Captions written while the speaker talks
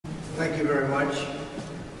Thank you very much.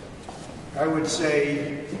 I would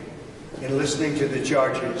say, in listening to the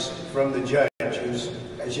charges from the judge, who's,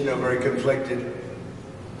 as you know, very conflicted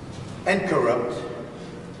and corrupt,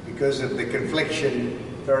 because of the confliction,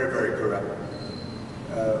 very, very corrupt.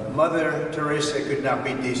 Mother Teresa could not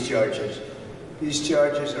beat these charges. These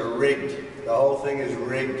charges are rigged. The whole thing is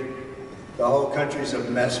rigged. The whole country's a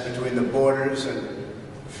mess between the borders and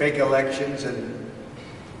fake elections, and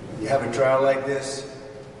you have a trial like this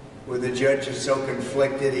where the judge is so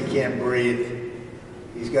conflicted he can't breathe.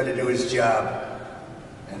 He's got to do his job.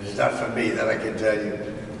 And it's not for me, that I can tell you.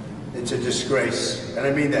 It's a disgrace. And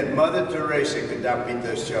I mean that. Mother Teresa could not beat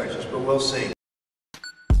those charges, but we'll see.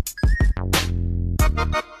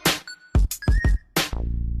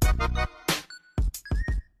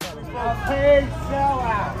 Paid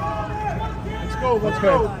sellout. Let's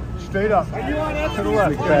go. Straight up. Are you on FB's to the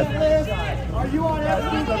left, list? Are you on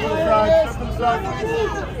FB's list?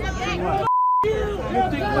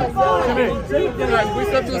 We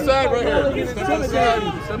step to the side right here.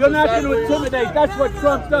 You're not going to intimidate. That's what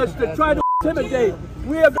Trump does, to try to intimidate.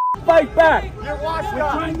 We are going to fight back. We're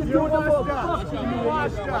trying to do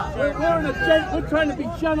we're trying to be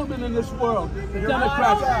gentlemen in this world, the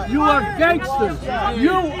Democrats. You are gangsters.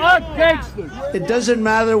 You are gangsters. It doesn't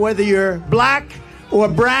matter whether you're black or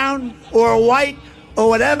brown or white or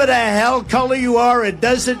whatever the hell color you are, it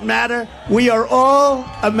doesn't matter. We are all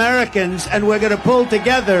Americans, and we're going to pull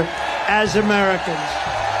together as Americans.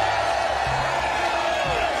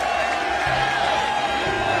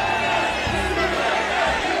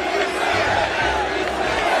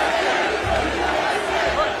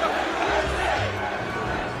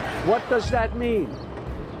 What does that mean?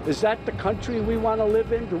 Is that the country we want to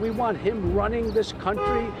live in? Do we want him running this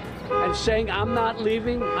country and saying, I'm not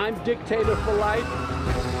leaving, I'm dictator for life?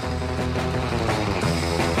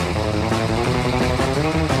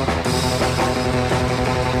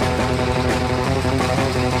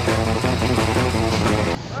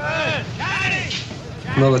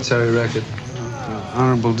 Military record.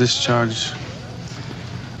 Honorable discharge,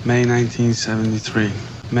 May 1973.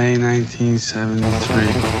 May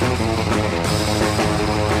 1973.